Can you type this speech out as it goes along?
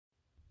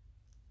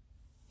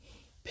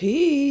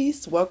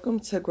Peace. Welcome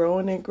to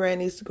Growing in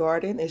Granny's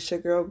Garden. It's your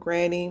girl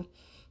Granny.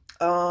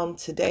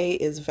 Today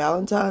is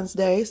Valentine's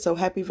Day, so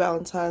happy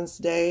Valentine's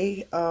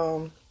Day.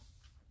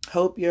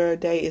 Hope your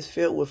day is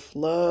filled with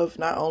love,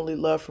 not only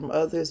love from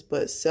others,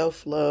 but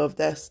self-love.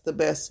 That's the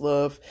best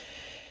love.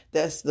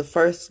 That's the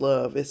first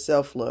love, is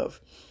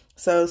self-love.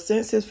 So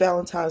since it's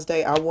Valentine's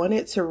Day, I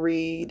wanted to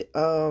read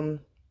a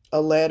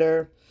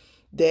letter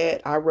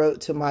that I wrote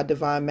to my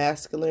divine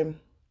masculine.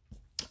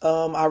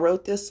 I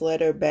wrote this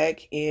letter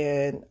back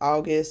in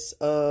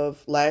August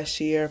of last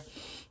year,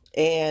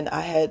 and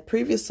I had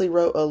previously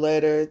wrote a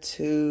letter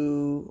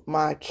to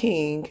my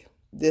king.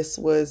 This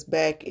was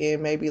back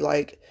in maybe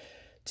like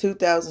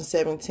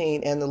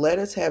 2017, and the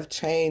letters have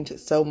changed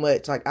so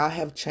much. Like, I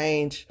have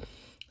changed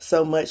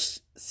so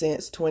much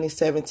since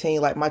 2017.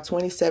 Like, my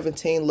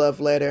 2017 love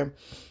letter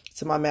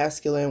to my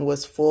masculine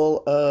was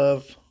full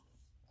of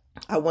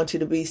I want you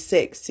to be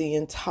sexy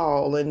and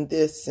tall and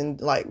this and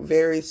like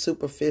very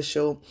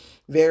superficial,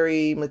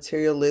 very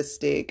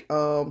materialistic.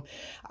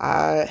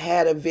 I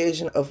had a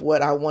vision of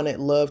what I wanted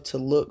love to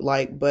look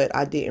like, but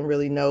I didn't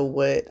really know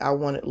what I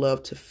wanted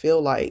love to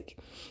feel like.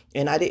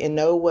 And I didn't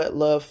know what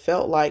love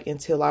felt like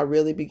until I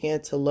really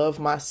began to love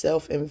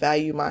myself and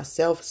value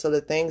myself. So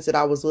the things that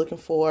I was looking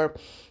for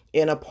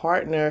in a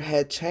partner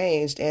had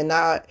changed. And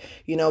not,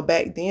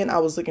 back then I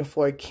was looking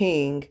for a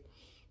king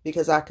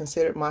because I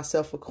considered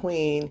myself a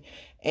queen.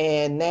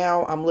 And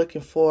now I'm looking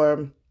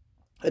for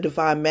a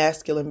divine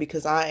masculine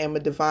because I am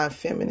a divine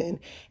feminine,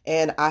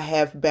 and I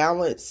have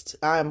balanced.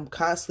 I'm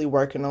constantly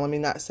working on, let me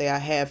not say I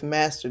have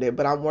mastered it,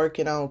 but I'm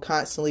working on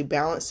constantly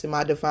balancing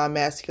my divine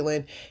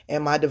masculine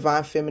and my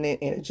divine feminine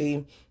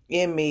energy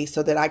in me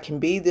so that I can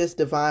be this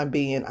divine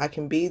being. I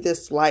can be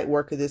this light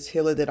worker, this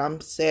healer that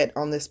I'm set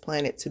on this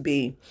planet to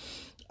be.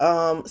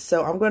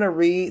 So I'm going to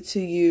read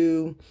to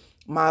you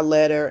my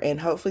letter, and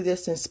hopefully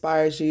this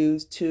inspires you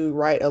to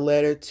write a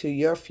letter to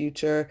your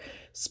future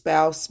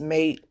spouse,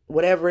 mate,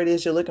 whatever it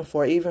is you're looking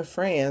for, even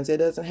friends. It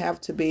doesn't have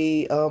to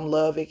be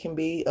love. It can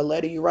be a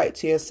letter you write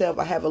to yourself.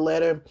 I have a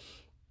letter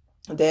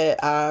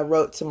that I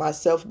wrote to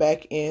myself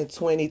back in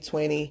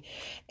 2020,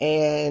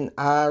 and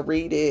I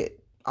read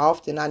it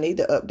often. I need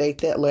to update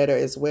that letter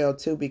as well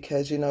too,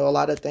 because a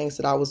lot of things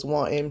that I was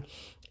wanting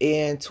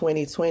in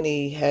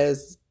 2020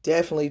 has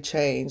definitely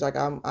changed. Like,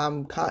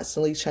 I'm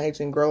constantly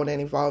changing, growing,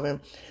 and evolving.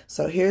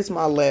 So here's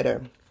my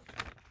letter.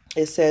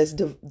 It says,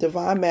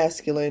 Divine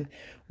Masculine,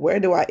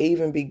 where do I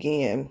even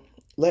begin?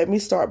 Let me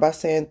start by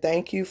saying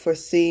thank you for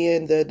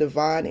seeing the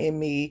divine in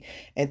me,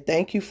 and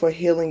thank you for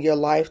healing your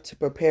life to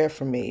prepare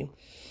for me.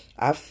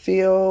 I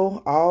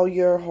feel all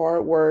your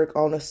hard work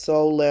on a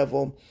soul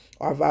level.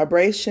 Our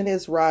vibration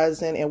is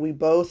rising, and we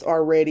both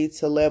are ready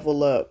to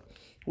level up.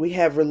 We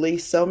have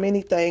released so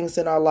many things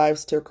in our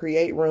lives to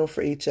create room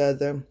for each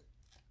other.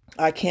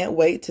 I can't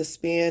wait to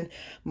spend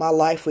my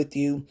life with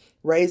you,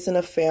 raising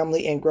a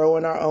family and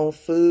growing our own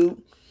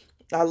food.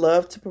 I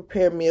love to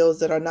prepare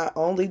meals that are not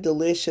only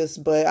delicious,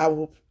 but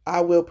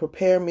I will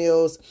prepare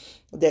meals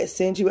that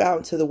send you out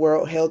into the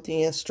world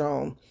healthy and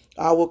strong.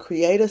 I will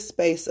create a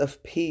space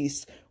of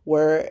peace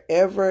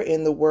wherever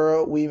in the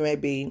world we may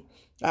be.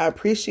 I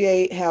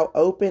appreciate how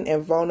open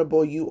and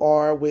vulnerable you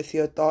are with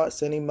your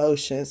thoughts and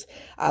emotions.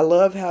 I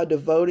love how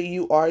devoted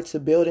you are to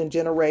building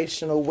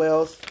generational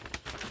wealth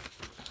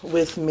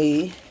with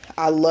me.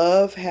 I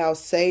love how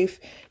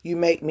safe you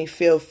make me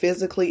feel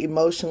physically,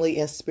 emotionally,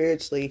 and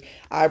spiritually.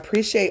 I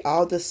appreciate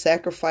all the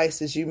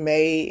sacrifices you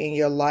made in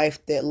your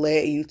life that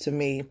led you to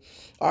me.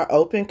 Our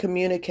open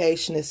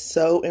communication is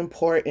so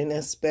important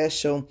and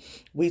special.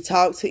 We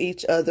talk to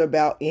each other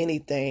about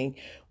anything.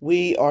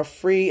 We are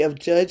free of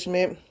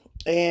judgment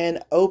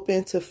and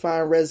open to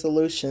find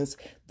resolutions.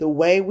 The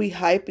way we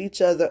hype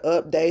each other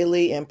up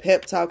daily and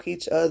pep talk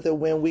each other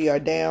when we are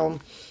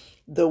down,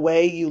 the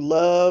way you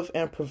love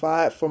and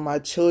provide for my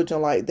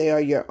children like they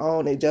are your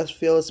own, it just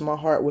fills my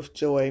heart with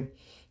joy.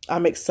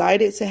 I'm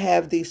excited to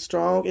have these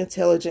strong,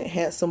 intelligent,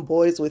 handsome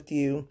boys with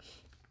you.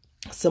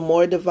 Some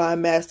more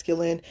divine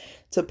masculine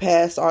to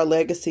pass our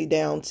legacy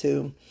down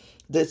to.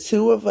 The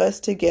two of us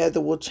together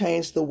will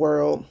change the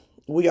world.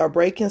 We are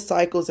breaking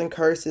cycles and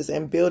curses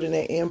and building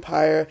an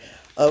empire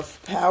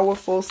of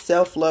powerful,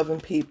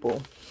 self-loving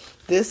people.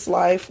 This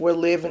life we're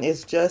living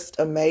is just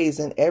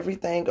amazing.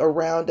 Everything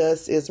around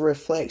us is a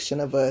reflection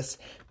of us.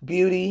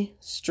 Beauty,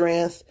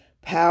 strength,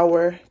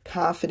 power,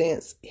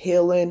 confidence,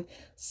 healing,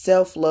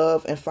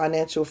 self-love, and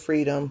financial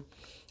freedom.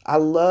 I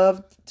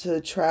love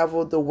to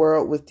travel the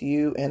world with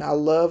you, and I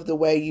love the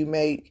way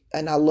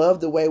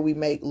we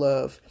make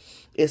love.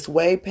 It's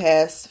way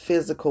past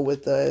physical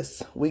with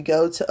us. We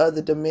go to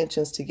other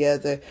dimensions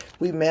together.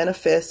 We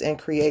manifest and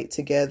create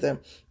together.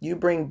 You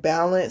bring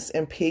balance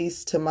and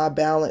peace to my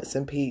balance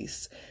and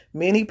peace.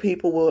 Many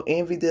people will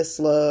envy this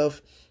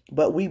love,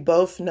 but we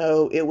both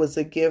know it was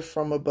a gift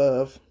from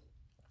above.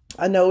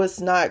 I know it's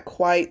not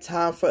quite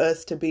time for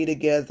us to be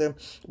together,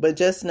 but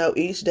just know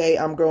each day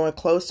I'm growing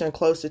closer and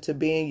closer to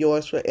being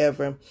yours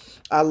forever.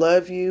 I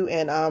love you,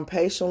 and I'm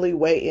patiently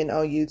waiting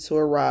on you to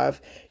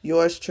arrive.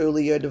 Yours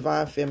truly, your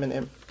divine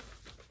feminine.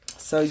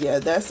 So yeah,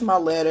 that's my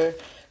letter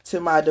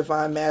to my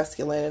divine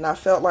masculine. And I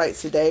felt like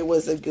today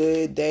was a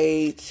good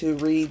day to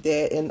read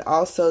that, and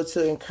also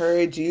to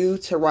encourage you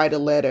to write a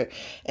letter.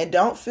 And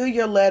don't fill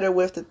your letter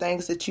with the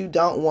things that you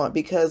don't want,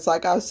 because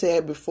like I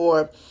said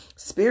before,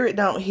 spirit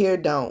don't hear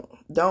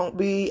don't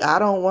be, I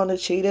don't want a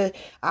cheater,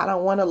 I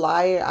don't want a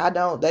liar,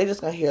 they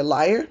just gonna hear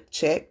liar,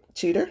 check,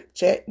 cheater,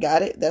 check,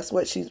 got it, that's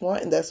what she's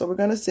wanting, that's what we're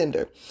gonna send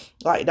her.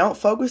 Like, don't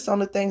focus on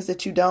the things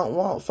that you don't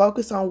want,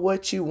 focus on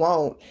what you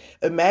want.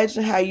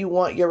 Imagine how you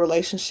want your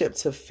relationship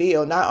to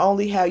feel, not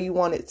only how you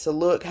want it to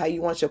look, how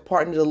you want your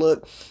partner to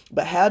look,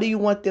 but how do you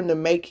want them to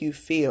make you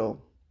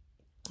feel.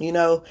 In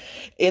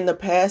the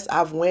past,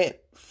 I've went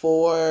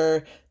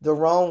for the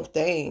wrong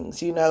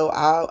things.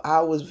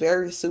 I was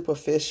very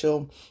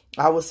superficial.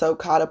 I was so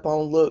caught up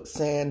on looks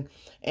and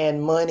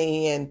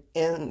money and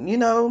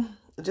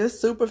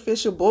just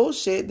superficial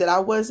bullshit, that I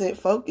wasn't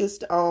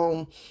focused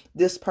on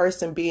this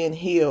person being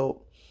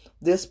healed,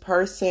 this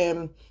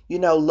person,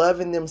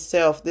 loving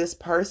themselves, this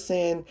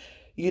person,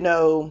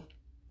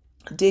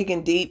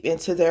 digging deep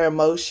into their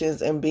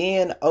emotions and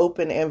being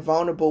open and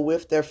vulnerable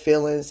with their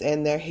feelings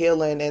and their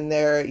healing and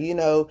their,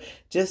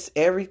 just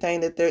everything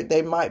that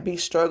they might be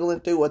struggling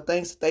through, or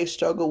things that they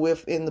struggled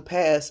with in the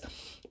past.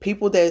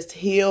 People that's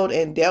healed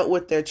and dealt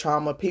with their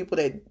trauma, people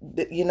that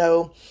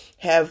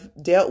have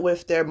dealt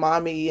with their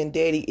mommy and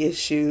daddy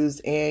issues,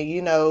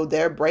 and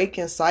they're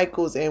breaking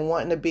cycles and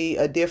wanting to be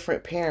a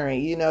different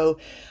parent.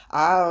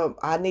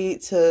 I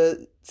need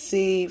to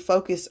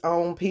focus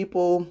on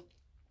people,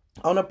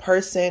 on a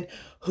person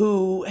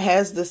who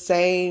has the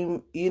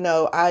same,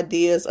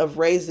 ideas of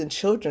raising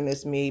children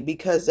as me,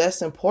 because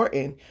that's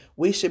important.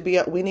 We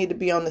need to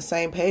be on the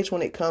same page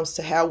when it comes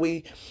to how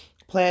we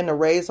plan to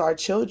raise our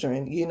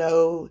children,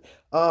 how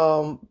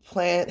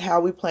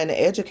we plan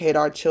to educate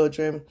our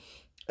children,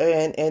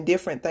 and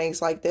different things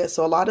like that.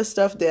 So a lot of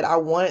stuff that I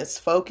once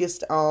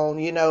focused on,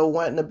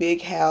 wanting a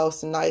big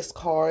house and nice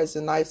cars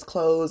and nice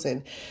clothes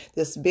and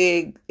this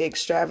big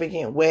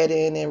extravagant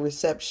wedding and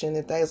reception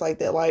and things like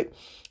that, like,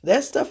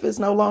 that stuff is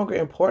no longer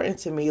important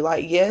to me.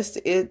 Like, yes,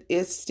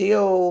 it's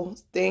still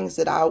things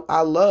that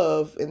I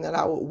love and that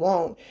I would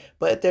want,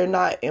 but they're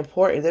not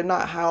important. They're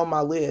not high on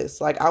my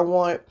list. Like, I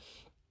want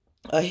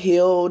a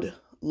healed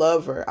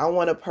lover. I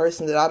want a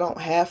person that I don't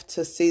have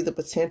to see the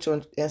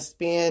potential and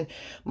spend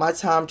my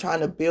time trying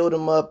to build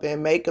them up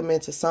and make them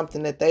into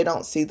something that they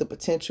don't see the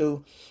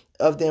potential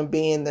of them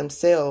being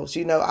themselves.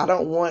 I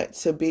don't want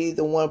to be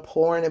the one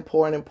pouring and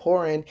pouring and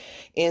pouring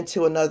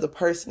into another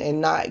person and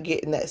not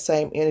getting that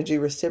same energy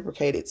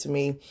reciprocated to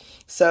me.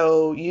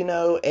 So,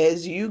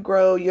 as you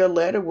grow, your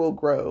letter will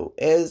grow.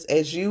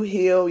 As you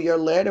heal, your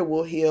letter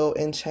will heal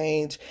and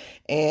change.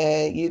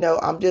 And,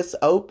 I'm just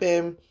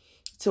open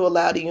to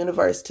allow the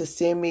universe to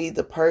send me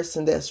the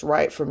person that's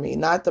right for me,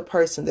 not the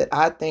person that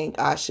I think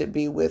I should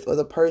be with, or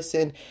the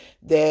person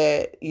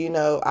that,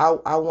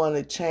 I want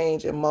to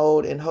change and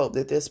mold and hope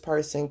that this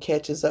person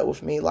catches up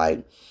with me.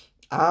 Like,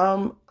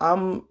 I'm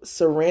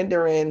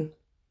surrendering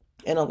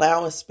and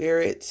allowing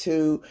spirit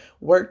to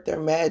work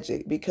their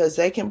magic, because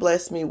they can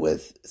bless me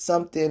with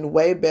something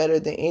way better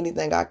than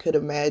anything I could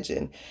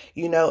imagine,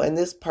 and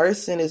this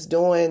person is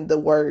doing the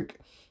work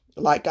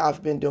like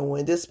I've been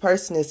doing. This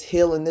person is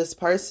healing. This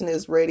person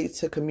is ready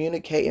to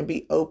communicate and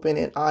be open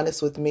and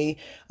honest with me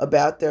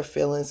about their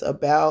feelings,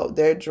 about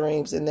their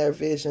dreams and their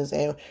visions.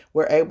 And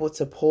we're able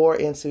to pour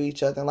into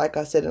each other. And like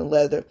I said in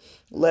letter,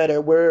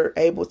 we're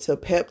able to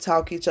pep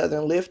talk each other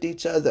and lift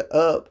each other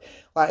up.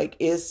 Like,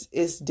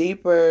 it's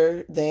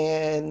deeper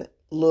than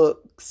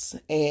looks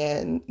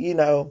and,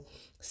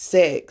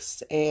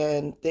 sex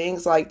and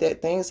things like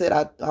that. Things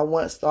that I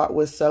once thought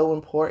was so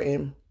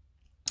important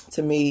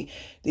to me.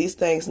 These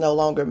things no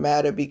longer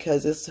matter,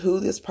 because it's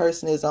who this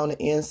person is on the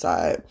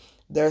inside,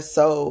 their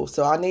soul.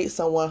 So I need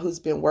someone who's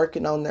been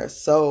working on their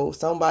soul,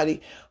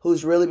 somebody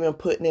who's really been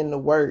putting in the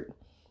work.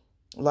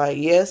 Like,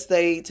 yes,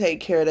 they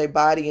take care of their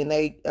body and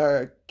they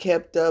are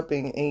kept up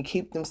and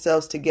keep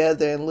themselves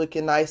together and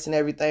looking nice and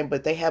everything,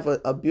 but they have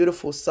a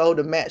beautiful soul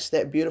to match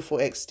that beautiful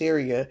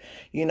exterior.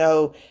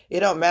 It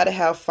don't matter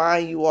how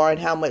fine you are and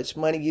how much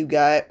money you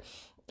got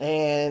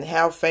and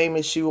how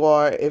famous you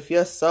are. If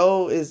your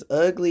soul is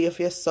ugly, if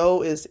your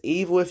soul is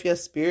evil, if your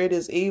spirit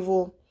is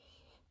evil,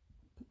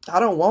 I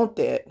don't want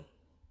that.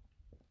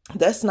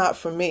 That's not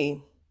for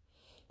me.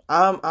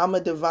 I'm a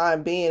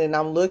divine being, and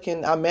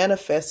I'm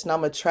manifesting,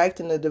 I'm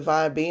attracting the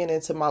divine being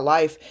into my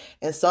life.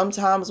 And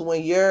sometimes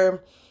when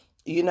you're,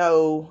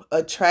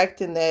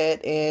 attracting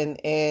that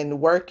and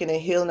working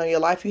and healing on your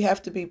life, you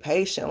have to be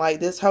patient.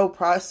 Like, this whole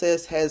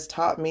process has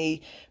taught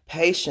me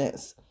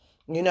patience.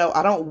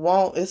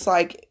 It's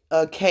like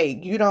a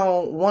cake. You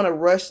don't want to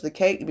rush the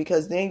cake,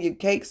 because then your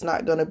cake's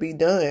not going to be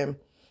done,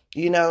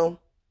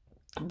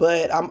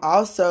 But I've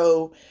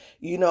also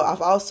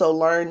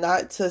learned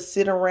not to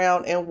sit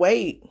around and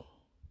wait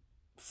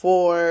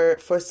for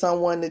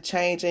someone to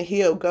change and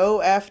heal.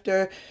 Go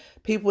after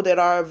people that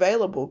are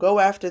available. Go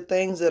after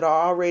things that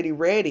are already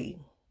ready.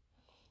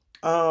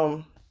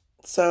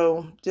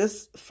 So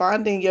just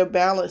finding your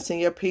balance and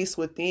your peace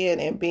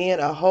within and being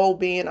a whole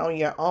being on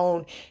your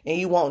own, and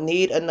you won't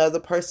need another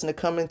person to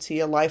come into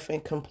your life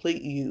and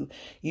complete you.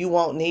 You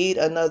won't need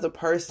another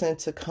person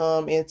to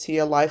come into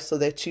your life so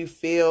that you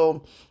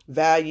feel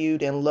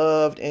valued and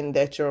loved and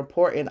that you're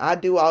important. I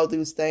do all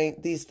these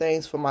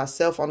things for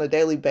myself on a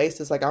daily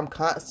basis. Like I'm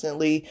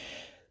constantly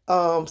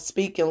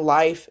speaking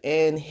life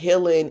and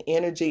healing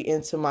energy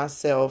into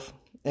myself.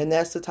 And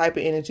that's the type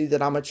of energy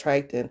that I'm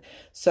attracting.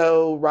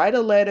 So write a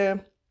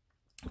letter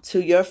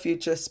to your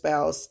future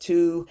spouse,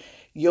 to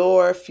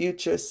your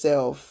future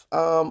self,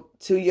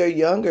 to your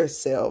younger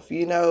self.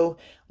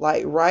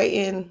 Like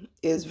writing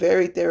is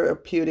very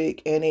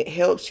therapeutic, and it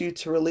helps you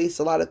to release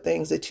a lot of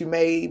things that you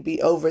may be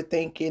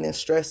overthinking and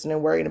stressing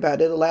and worrying about.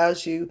 It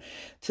allows you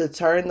to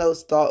turn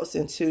those thoughts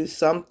into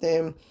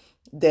something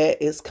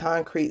that is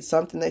concrete,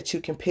 something that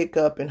you can pick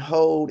up and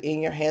hold in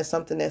your hand,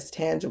 something that's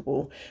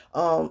tangible.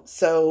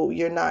 So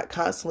you're not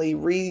constantly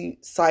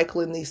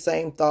recycling these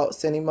same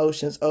thoughts and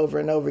emotions over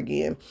and over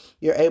again.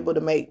 You're able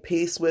to make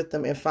peace with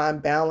them and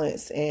find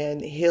balance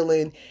and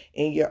healing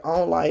in your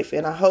own life.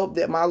 And I hope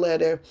that my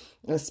letter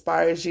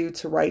inspires you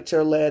to write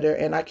your letter.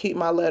 And I keep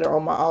my letter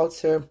on my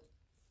altar.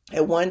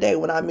 And one day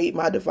when I meet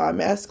my divine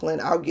masculine,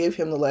 I'll give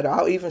him the letter.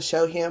 I'll even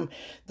show him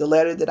the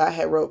letter that I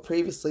had wrote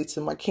previously to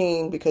my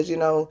king, because,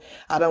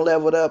 I done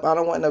leveled up. I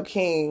don't want no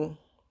king.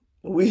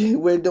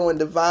 We're doing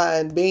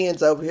divine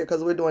beings over here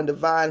because we're doing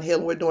divine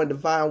healing. We're doing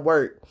divine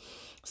work.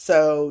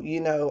 So,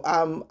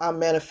 I'm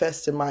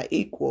manifesting my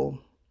equal.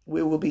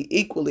 We will be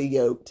equally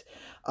yoked.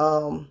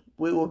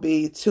 We will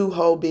be two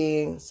whole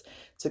beings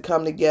to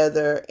come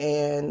together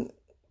and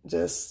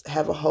just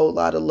have a whole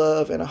lot of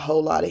love and a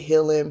whole lot of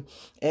healing,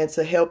 and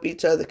to help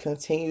each other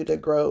continue to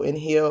grow and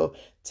heal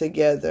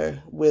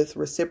together with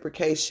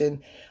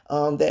reciprocation,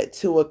 that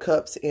Two of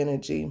Cups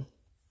energy,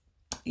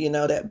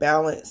 that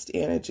balanced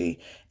energy.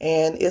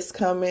 And it's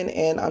coming,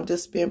 and I'm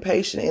just being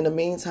patient. In the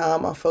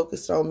meantime, I'm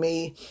focused on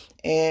me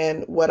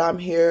and what I'm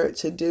here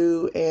to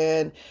do,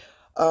 and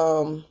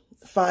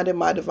finding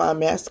my divine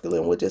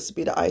masculine will just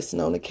be the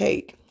icing on the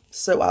cake.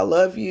 So I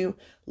love you.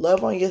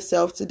 Love on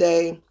yourself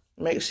today.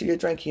 Make sure you're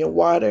drinking your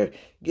water.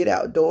 Get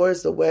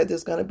outdoors. The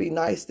weather's going to be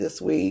nice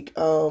this week.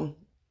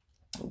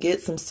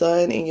 Get some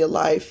sun in your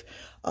life.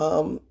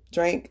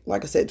 Drink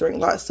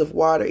lots of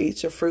water.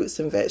 Eat your fruits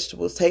and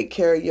vegetables. Take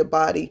care of your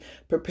body.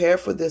 Prepare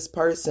for this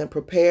person.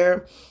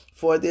 Prepare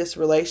for this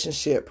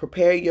relationship.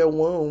 Prepare your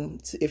womb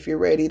if you're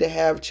ready to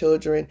have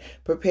children.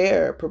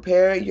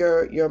 Prepare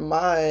your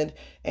mind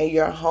and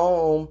your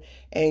home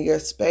and your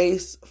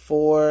space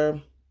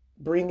for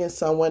bringing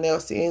someone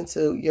else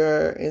into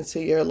your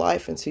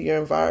life, into your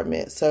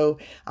environment. So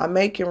I'm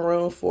making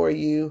room for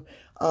you.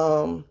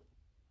 I'll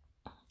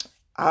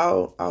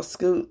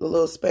scoot a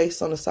little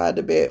space on the side of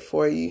the bed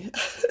for you.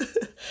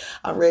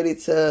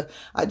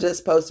 I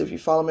just posted, if you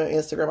follow me on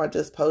Instagram, I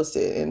just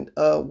posted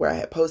where I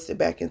had posted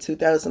back in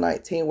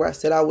 2019, where I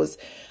said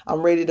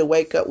I'm ready to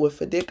wake up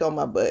with a dick on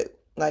my butt.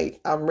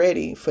 Like, I'm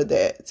ready for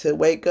that, to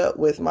wake up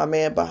with my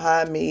man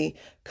behind me,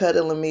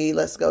 cuddling me.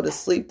 Let's go to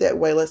sleep that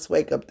way. Let's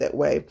wake up that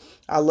way.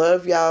 I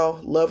love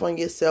y'all. Love on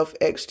yourself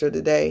extra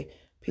today.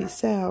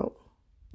 Peace out.